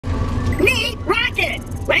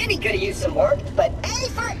Randy could have used some work, but A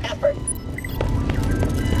for effort.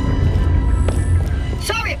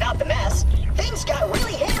 Sorry about the mess. Things got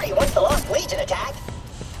really hairy once the Lost Legion attacked.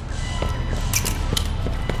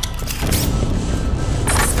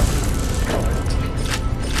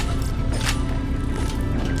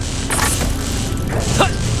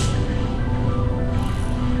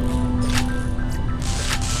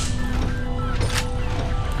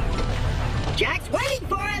 Jack's waiting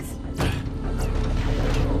for us!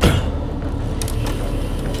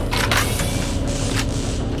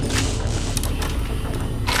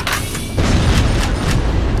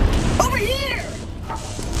 Over here!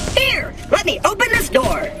 Here, let me open this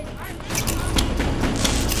door!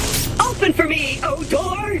 Open for me, oh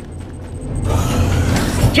door!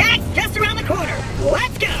 Jack's just around the corner.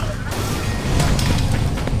 Let's go!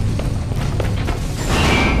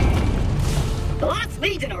 The Lost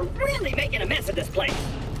Legion are really making a mess of this place.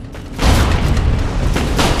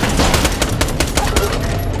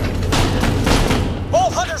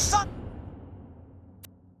 Vault Hunter, son!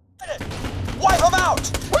 Wipe them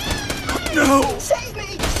out! No! Save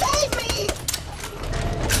me! Save me!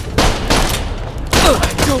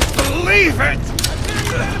 I don't believe it!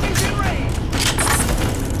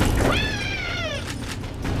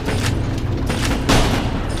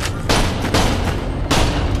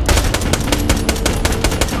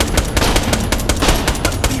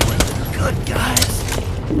 Good guys.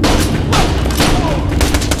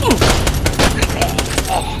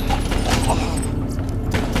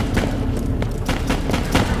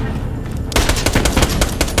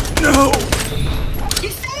 No! You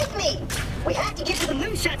saved me! We have to get to the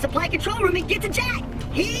moonshot supply control room and get to Jack!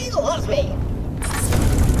 He loves me!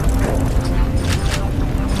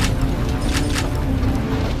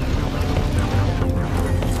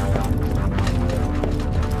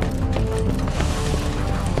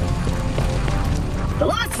 The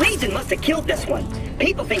Lost Legion must have killed this one.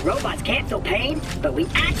 People think robots can't feel pain, but we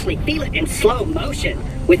actually feel it in slow motion,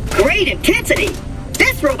 with great intensity.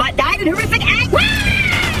 This robot died in horrific agony.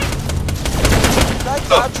 Did that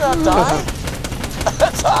contract die?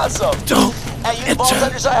 That's awesome! Don't Hey, you the Vault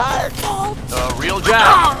Hunters I hired! Real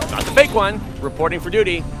Jack, not the fake one. Reporting for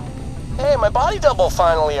duty. Hey, my body double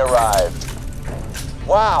finally arrived.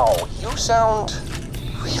 Wow, you sound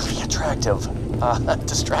really attractive.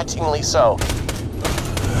 Distractingly so.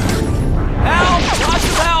 Help! Lots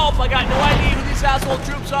of help! I got no idea who these asshole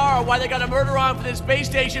troops are or why they got a murder on for this space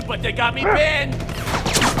station, but they got me pinned!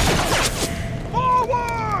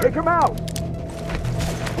 forward! Take him out!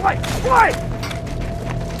 Flight! Flight!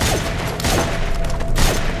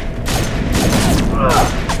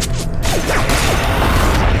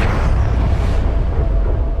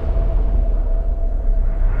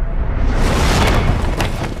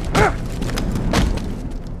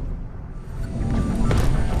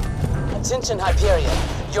 Attention, Hyperion.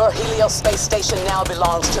 Your Helios space station now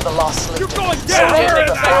belongs to the Lost Legion. You're going You down! didn't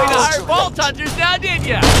Surrender expect before me to it's hire too Vault late. Hunters now, did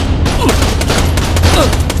ya?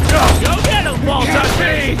 Go get him, Vault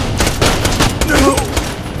Hunters! No!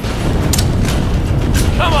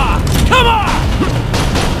 Come on! Come on!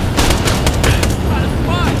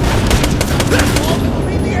 Fine. This will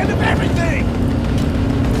be the end of everything!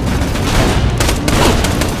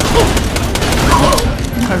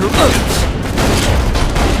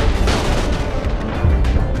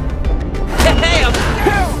 Hey, I'm...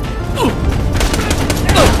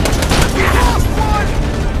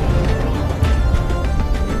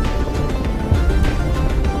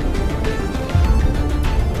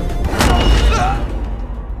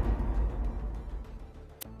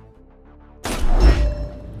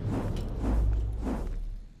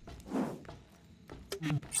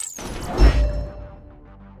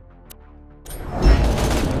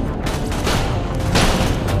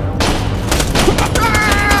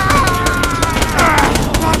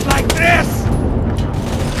 Not like this!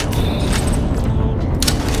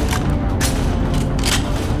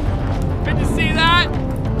 Good to see that.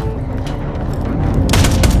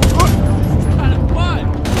 Kind of fun.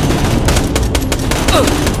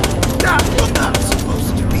 You're not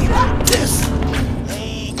supposed to be like this!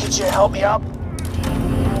 Hey, could you help me up?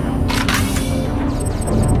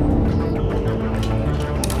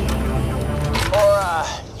 Or,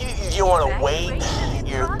 you wanna wait?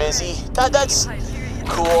 You're busy? That's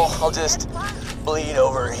cool. I'll just bleed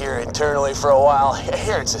over here internally for a while.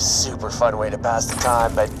 Here, it's a super fun way to pass the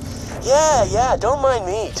time, but yeah, don't mind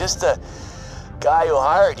me. Just the guy who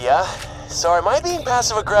hired ya. Sorry, am I being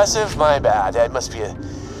passive-aggressive? My bad. That must be a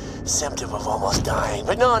symptom of almost dying.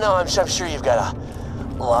 But no, I'm sure you've got a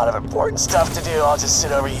lot of important stuff to do. I'll just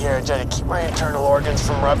sit over here and try to keep my internal organs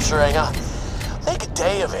from rupturing. I'll make a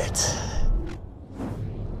day of it.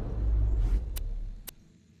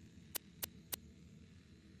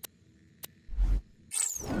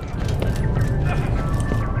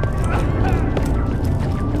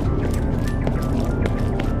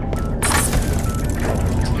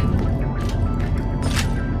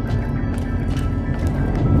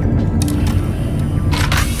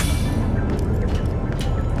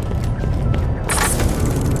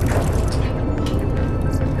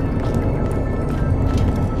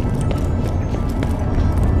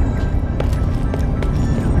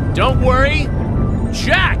 Don't worry,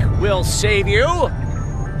 Jack will save you.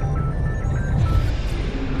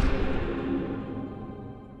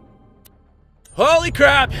 Holy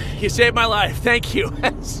crap, you saved my life. Thank you.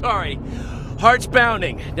 Sorry. Heart's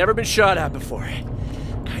pounding. Never been shot at before.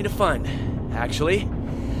 Kind of fun, actually.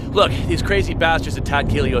 Look, these crazy bastards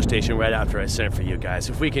attacked Helio Station right after I sent for you guys.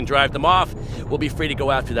 If we can drive them off, we'll be free to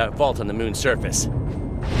go after that vault on the moon's surface.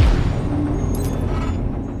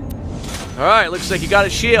 Alright, looks like you got a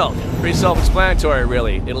shield. Pretty self-explanatory,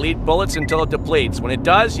 really. It'll eat bullets until it depletes. When it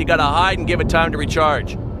does, you gotta hide and give it time to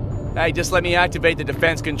recharge. Hey, just let me activate the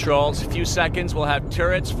defense controls. A few seconds, we'll have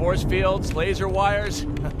turrets, force fields, laser wires.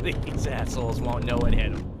 These assholes won't know what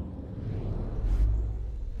hit them.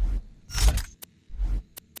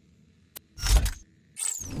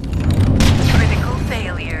 Critical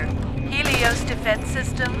failure. Helios defense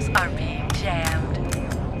systems are being jammed.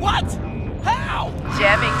 What? How?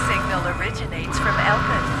 Jamming signal originates from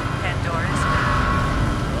Elpit, Pandora's moon.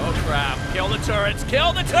 Oh crap. Kill the turrets!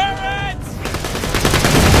 Kill the turrets!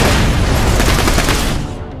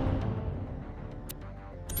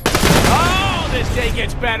 Oh, this day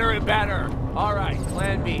gets better and better. Alright,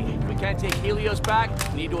 plan B. If we can't take Helios back,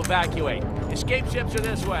 we need to evacuate. Escape ships are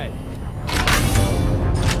this way.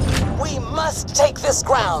 We must take this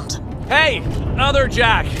ground. Hey, other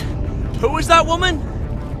Jack. Who is that woman?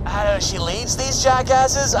 I don't know, she leads these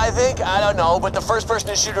jackasses, I think? I don't know, but the first person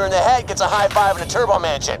to shoot her in the head gets a high five in a turbo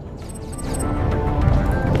mansion.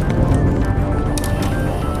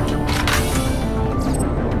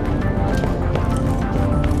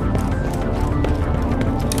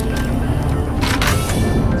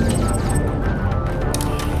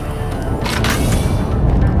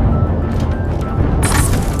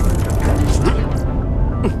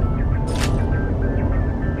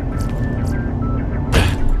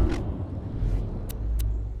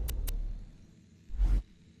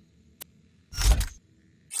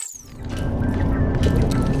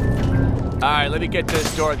 Alright, let me get to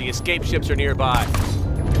this door. The escape ships are nearby.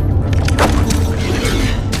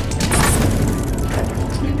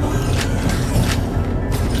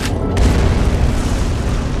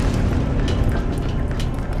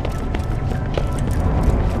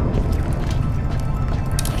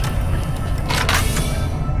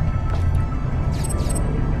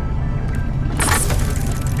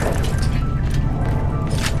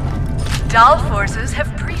 Dahl forces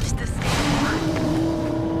have breached the station.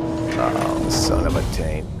 Oh, son of a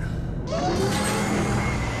taint.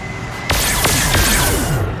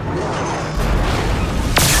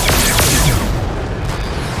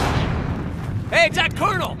 Hey, it's that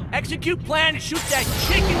Colonel! Execute plan and shoot that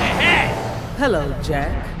chick in the head! Hello,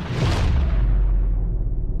 Jack.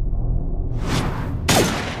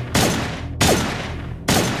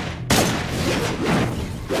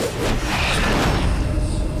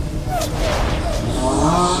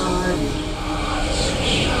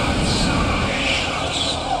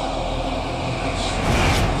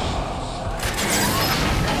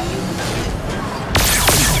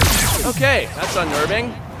 Okay, that's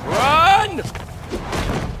unnerving. Run!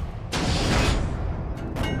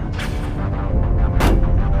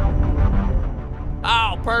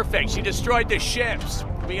 Oh, perfect. She destroyed the ships.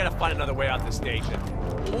 We gotta find another way out the station.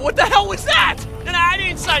 What the hell was that? And I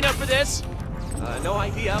didn't sign up for this. No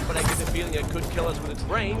idea, but I get the feeling it could kill us with its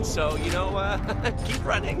brains, so, you know, keep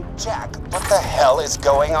running. Jack, what the hell is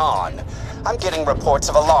going on? I'm getting reports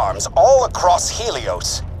of alarms all across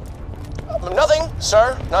Helios. Nothing,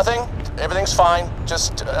 sir. Nothing. Everything's fine.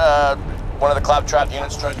 Just, one of the claptrap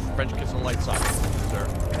units tried to French kiss the light socket, sir.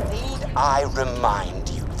 Need I remind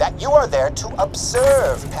you that you are there to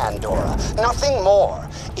observe Pandora, nothing more.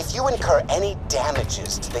 If you incur any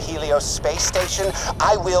damages to the Helios space station,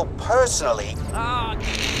 I will personally... Oh,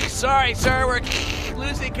 sorry, sir. We're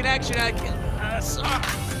losing connection. I can't... sorry.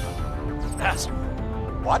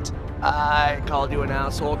 What? I called you an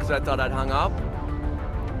asshole because I thought I'd hung up.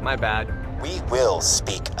 My bad. We will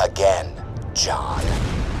speak again, John.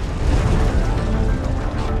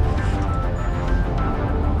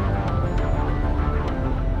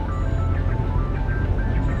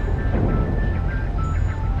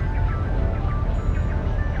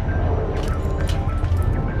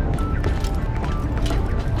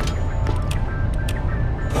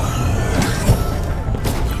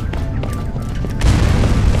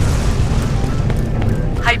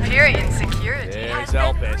 Hyperion security. There's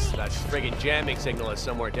Elpis. That friggin' jamming signal is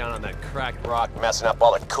somewhere down on that cracked rock. messing up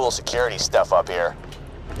all the cool security stuff up here.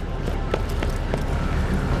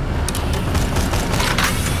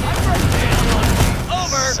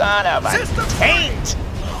 Over! Son of a taint!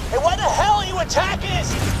 Hey, why the hell are you attacking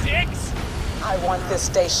us, you dicks? I want this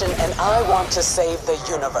station, and I want to save the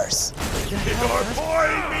universe. You're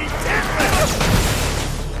boring me dead!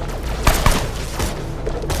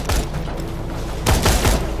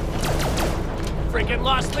 Freaking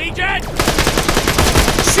Lost Legion!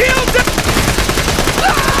 Shield!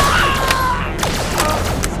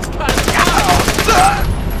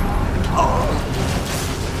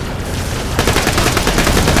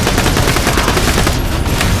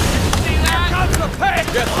 See that? Here comes the pain!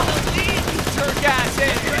 Yes. Jerk ass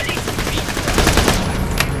in! Ready to beat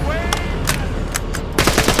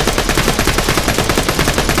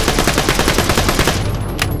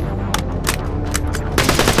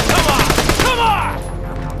Come on!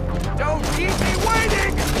 Don't keep me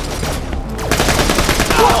waiting!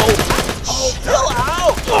 Oh, chill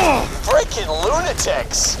out! Freaking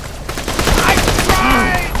lunatics! I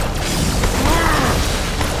tried!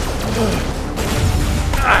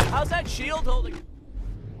 How's that shield holding?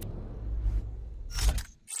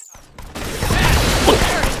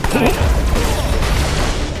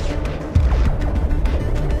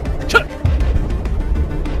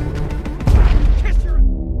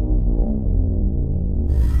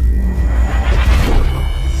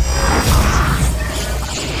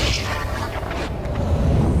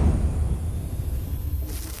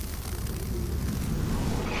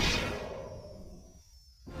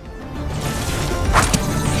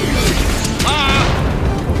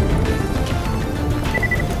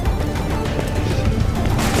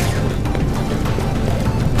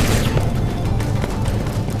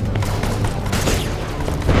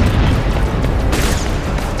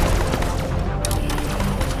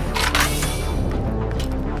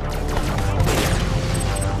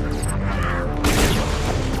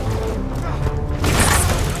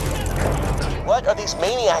 What are these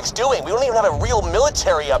maniacs doing? We don't even have a real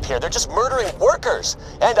military up here. They're just murdering workers.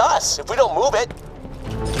 And us, if we don't move it.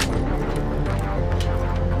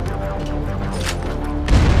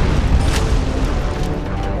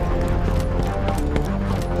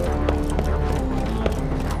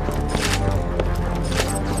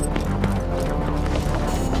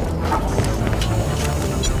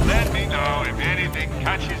 Let me know if anything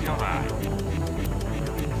catches your eye.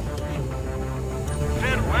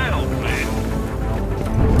 Farewell, friend.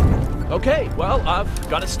 Okay, well, I've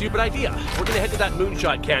got a stupid idea. We're gonna head to that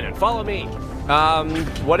moonshot cannon. Follow me.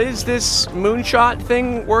 What is this moonshot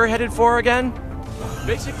thing we're headed for again?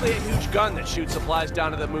 Basically a huge gun that shoots supplies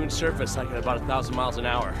down to the moon's surface like at about 1,000 miles an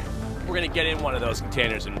hour. We're gonna get in one of those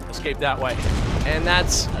containers and escape that way. And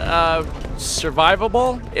that's,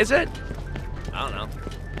 survivable, is it? I don't know.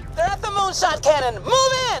 They're at the moonshot cannon!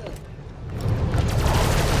 Move in!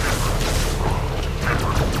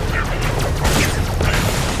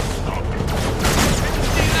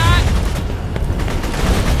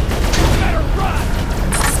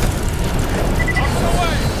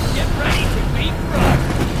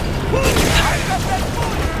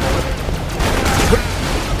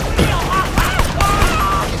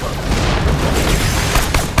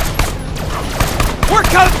 We're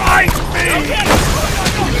confined to me!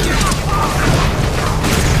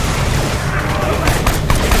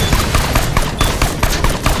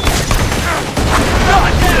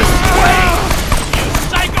 Not this way! You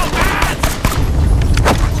psychopaths!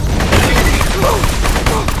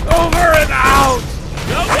 Over and out!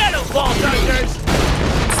 Go get him, Vault Hunters!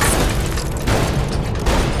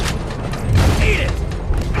 Eat it!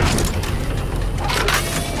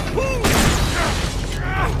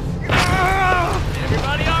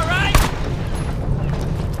 Everybody all right?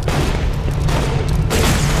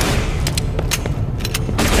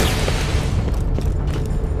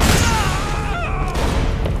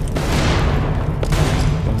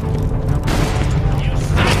 You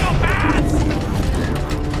psychopaths!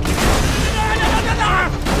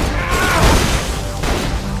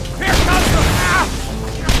 Here comes the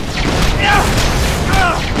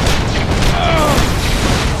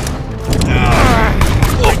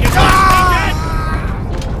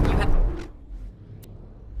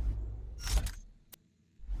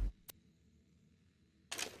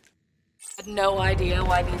Had no idea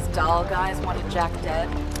why these doll guys wanted Jack dead.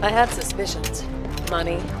 I had suspicions.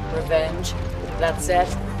 Money, revenge. That said,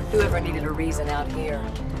 whoever needed a reason out here.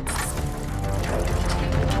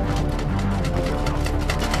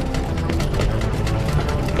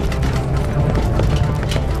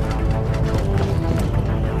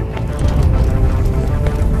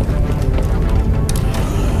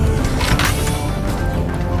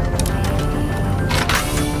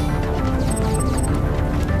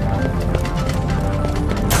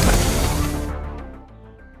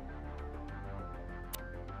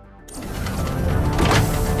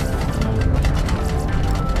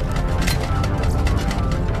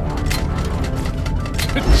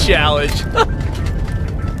 challenge.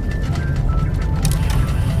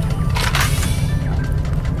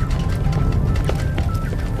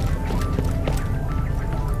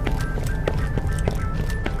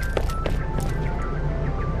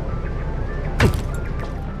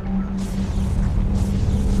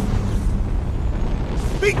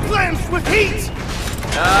 Be cleansed with heat!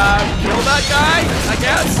 Kill that guy, I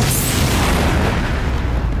guess?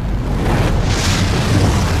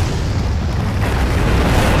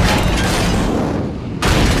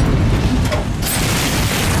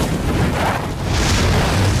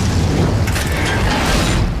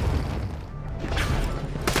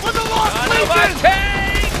 For the lost legion!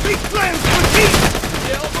 Be cleansed with heat!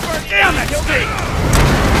 Damn it, Steve!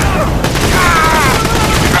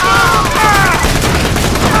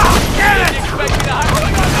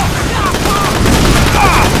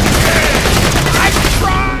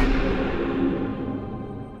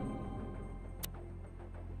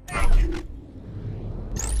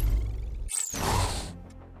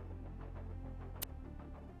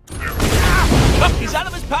 He's out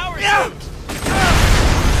of his power suit!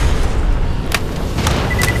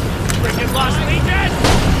 Freaking lost legion!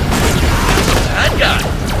 That guy!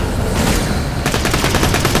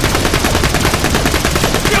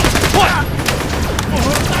 What?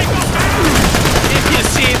 If you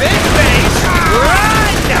see this face,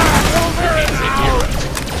 run!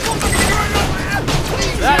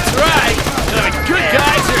 That's right! The good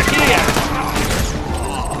guys are here!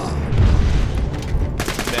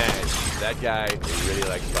 Man, that guy really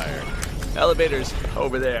likes fire. Elevator's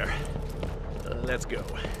over there. Let's go.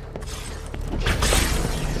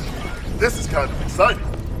 This is kind of exciting.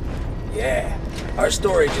 Yeah, our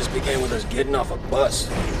story just began with us getting off a bus.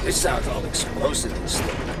 This sounds all explosive and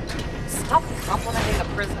stuff. Stop complimenting the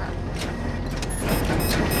prisoner.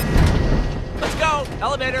 Let's go!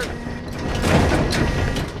 Elevator!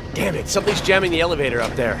 Damn it, something's jamming the elevator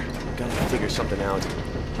up there. Gotta figure something out.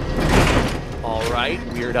 Alright,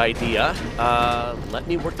 weird idea. Let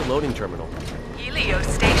me work the loading terminal. Helio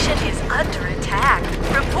Station is under attack.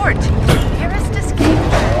 Report to nearest escape.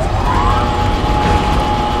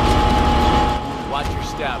 Watch your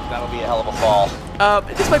step, that'll be A hell of a fall.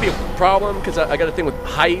 this might be a problem, because I got a thing with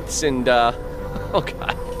heights and, oh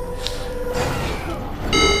god.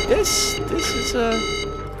 This is a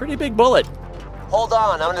pretty big bullet. Hold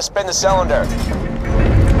on, I'm gonna spin the cylinder.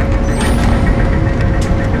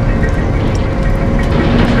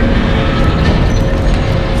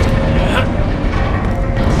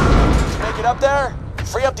 Make it up there?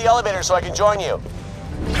 Free up the elevator so I can join you.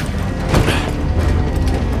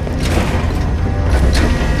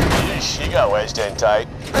 Yeesh, you got wedged in tight.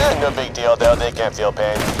 No big deal though, they can't feel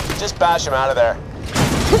pain. Just bash them out of there.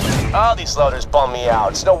 Oh, these loaders bum me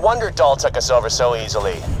out. It's no wonder Dahl took us over so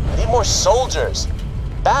easily. We need more soldiers.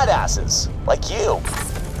 Badasses, like you.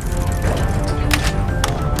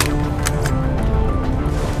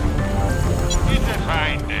 It's a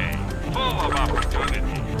fine day, full of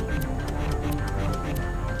opportunity.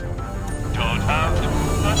 Don't have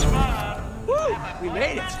much fun. Woo! We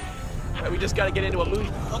made it! We just gotta get into a moon.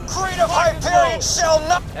 Creative Hyperion shall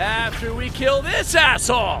not. After we kill this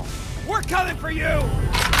asshole! We're coming for you!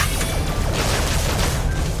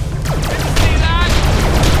 See that?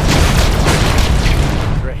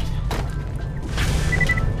 Great.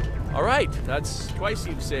 Alright, that's twice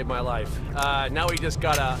you've saved my life. Now we just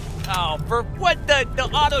gotta... Oh, for what the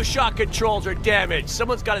auto shock controls are damaged.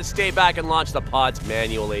 Someone's gotta stay back and launch the pods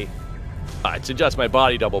manually. I'd suggest my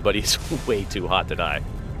body double, but he's way too hot to die.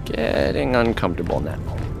 Getting uncomfortable now.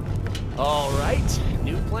 Alright,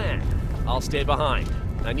 new plan. I'll stay behind.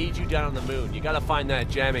 I need you down on the moon. You gotta find that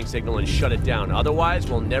jamming signal and shut it down. Otherwise,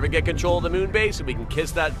 we'll never get control of the moon base and we can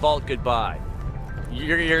kiss that vault goodbye.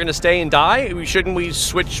 You're gonna stay and die? Shouldn't we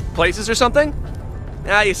switch places or something?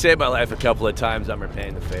 Ah, you saved my life a couple of times. I'm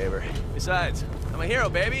repaying the favor. Besides, I'm a hero,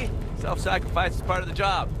 baby. Self-sacrifice is part of the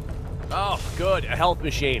job. Oh, good. A health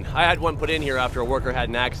machine. I had one put in here after a worker had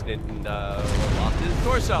an accident and lost his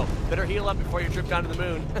torso. Better heal up before your trip down to the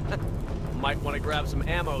moon. Might want to grab some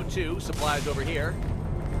ammo, too. Supplies over here.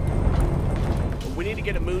 We need to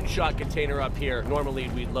get a moonshot container up here. Normally,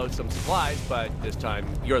 we'd load some supplies, but this time,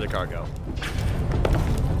 you're the cargo.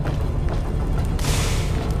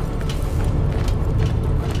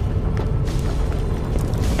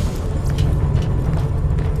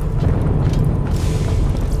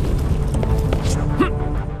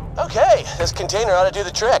 Okay, this container ought to do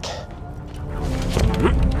the trick.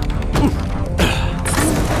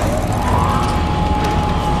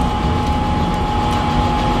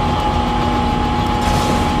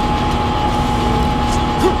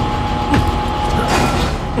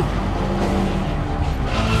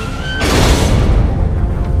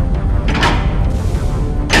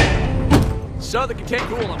 the container.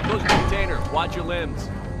 Cool, I'm closing the container. Watch your limbs.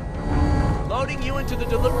 Loading you into the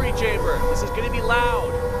delivery chamber. This is gonna be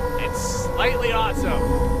loud and slightly awesome.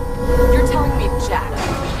 You're telling me Jack,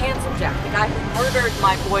 Handsome Jack, the guy who murdered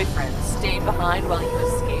my boyfriend, stayed behind while you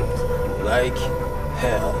escaped? Like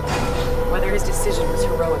hell. Whether his decision was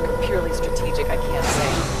heroic or purely strategic, I can't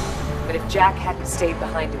say. But if Jack hadn't stayed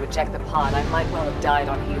behind to eject the pod, I might well have died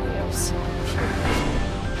on Helios.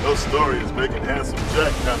 Your story is making Handsome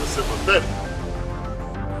Jack kind of sympathetic.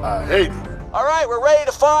 I hate it. All right, we're ready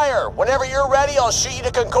to fire. Whenever you're ready, I'll shoot you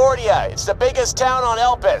to Concordia. It's the biggest town on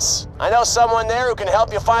Elpis. I know someone there who can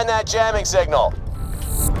help you find that jamming signal.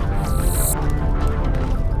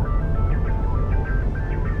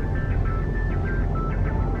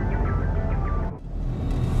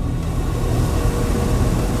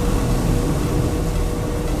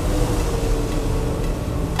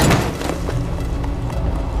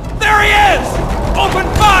 There he is!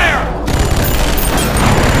 Open fire!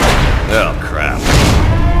 Oh, crap.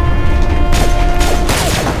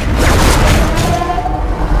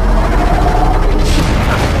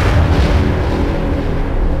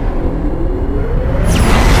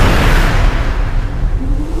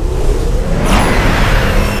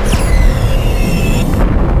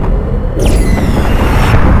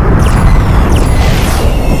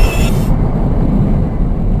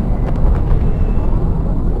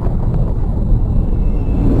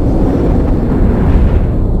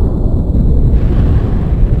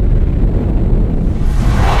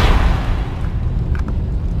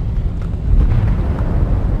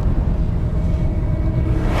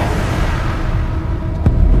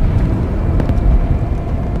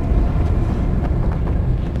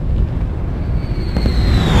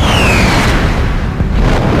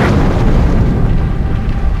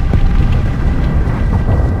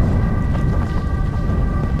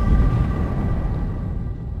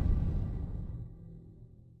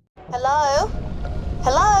 Hello?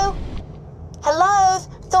 Hello? Hello?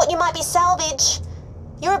 Thought you might be salvage.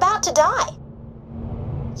 You're about to die.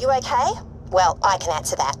 You okay? Well, I can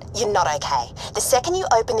answer that. You're not okay. The second you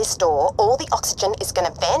open this door, all the oxygen is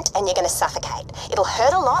going to vent and you're going to suffocate. It'll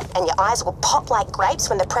hurt a lot and your eyes will pop like grapes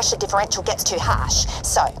when the pressure differential gets too harsh.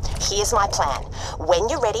 So, here's my plan. When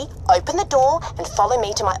you're ready, open the door and follow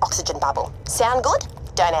me to my oxygen bubble. Sound good?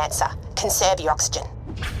 Don't answer. Conserve your oxygen.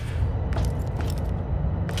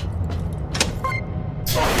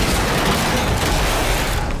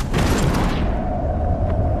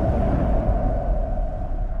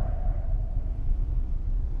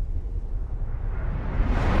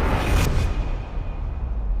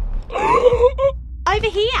 Over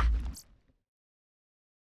here!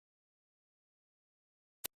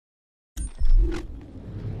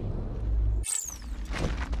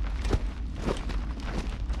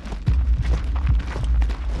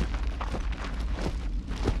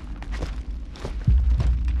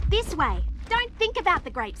 This way. Don't think about the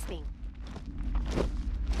grapes thing.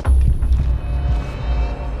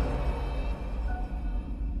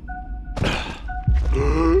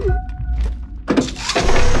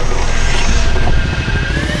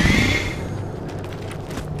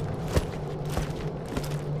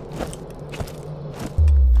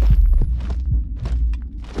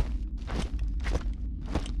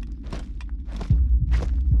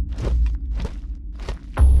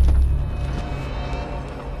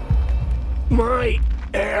 My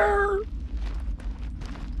air.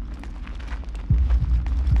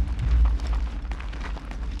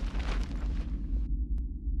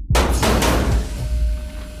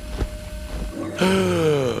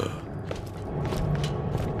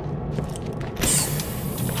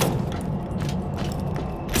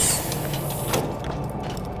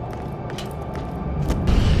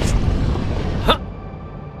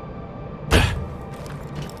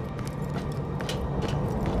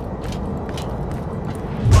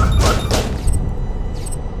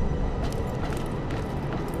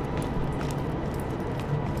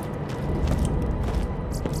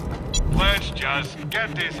 Just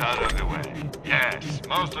get this out of the way. Yes,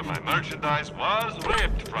 most of my merchandise was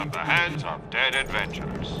ripped from the hands of dead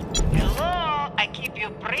adventurers. Hello, I keep you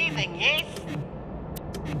breathing, yes?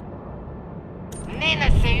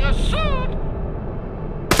 Nina, see you soon.